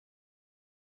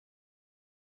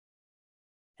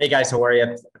Hey guys, how are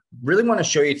you? Really want to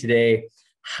show you today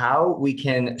how we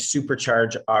can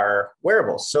supercharge our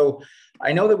wearables. So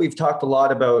I know that we've talked a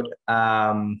lot about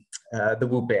the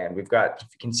Whoop band. We've got, if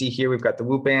you can see here, we've got the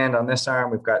Whoop band on this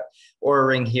arm, we've got Oura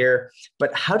Ring here,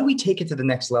 but how do we take it to the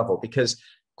next level? Because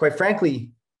quite frankly,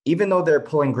 even though they're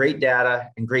pulling great data,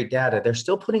 they're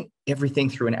still putting everything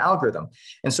through an algorithm.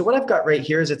 And so what I've got right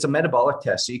here is it's a metabolic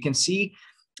test. So you can see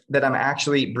that I'm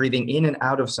actually breathing in and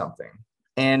out of something.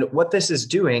 And what this is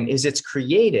doing is it's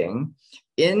creating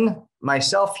in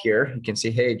myself here, you can see,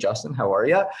 hey, Justin, how are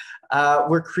you?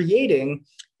 We're creating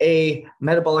a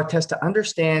metabolic test to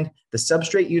understand the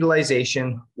substrate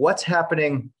utilization, what's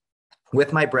happening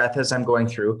with my breath as I'm going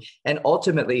through, and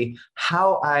ultimately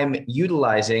how I'm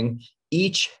utilizing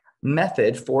each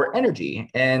method for energy.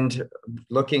 And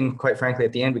looking, quite frankly,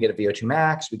 at the end, we get a VO2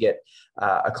 max, we get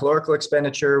a calorical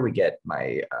expenditure, we get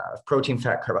my protein,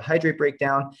 fat, carbohydrate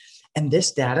breakdown. And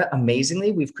this data,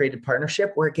 amazingly, we've created a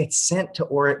partnership where it gets sent to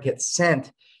Oura, it gets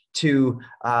sent to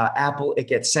Apple, it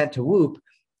gets sent to Whoop.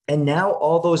 And now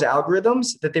all those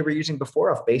algorithms that they were using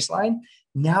before off baseline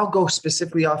now go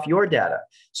specifically off your data.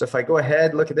 So if I go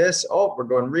ahead, look at this, oh, we're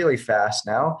going really fast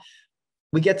now.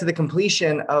 We get to the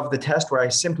completion of the test where I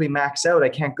simply max out, I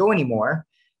can't go anymore.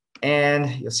 And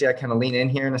you'll see I kind of lean in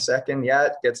here in a second. Yeah,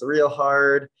 it gets real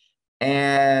hard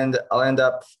and I'll end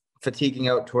up fatiguing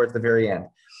out towards the very end.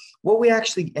 What we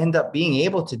actually end up being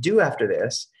able to do after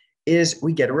this is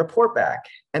we get a report back.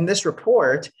 And this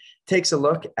report takes a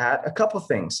look at a couple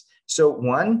things. So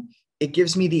one, it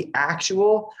gives me the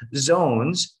actual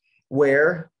zones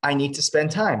where I need to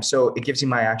spend time. So it gives me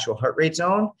my actual heart rate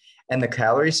zone and the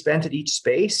calories spent at each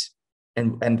space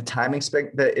and the timing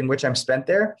in which I'm spent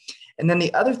there. And then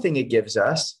the other thing it gives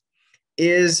us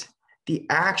is the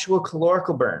actual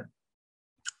calorical burn.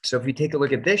 So if we take a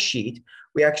look at this sheet,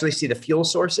 we actually see the fuel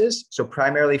sources. So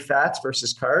primarily fats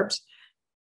versus carbs,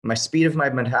 my speed of my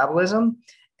metabolism,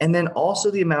 and then also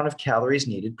the amount of calories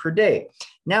needed per day.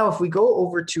 Now, if we go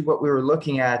over to what we were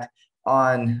looking at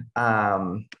on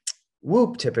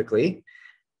Whoop typically,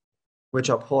 which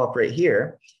I'll pull up right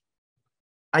here,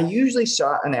 I usually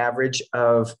saw an average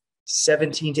of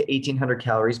 17 to 1800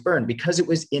 calories burned because it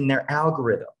was in their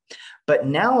algorithm. But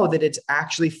now that it's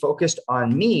actually focused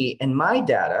on me and my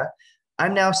data,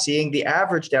 I'm now seeing the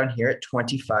average down here at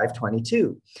 25,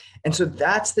 22. And so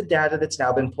that's the data that's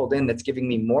now been pulled in that's giving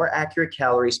me more accurate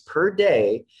calories per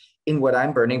day in what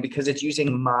I'm burning because it's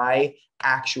using my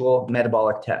actual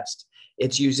metabolic test.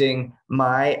 It's using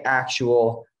my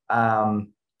actual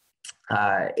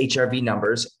HRV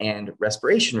numbers and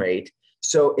respiration rate.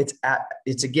 So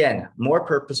it's again, more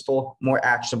purposeful, more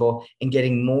actionable, and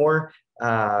getting more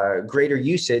greater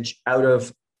usage out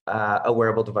of a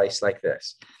wearable device like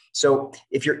this. So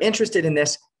if you're interested in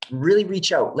this, really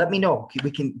reach out. Let me know.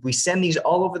 We send these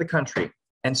all over the country.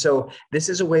 And so this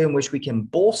is a way in which we can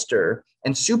bolster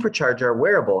and supercharge our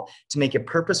wearable to make it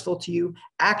purposeful to you,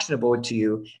 actionable to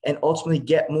you, and ultimately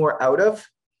get more out of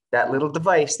that little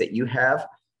device that you have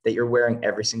that you're wearing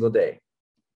every single day.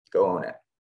 Go own it.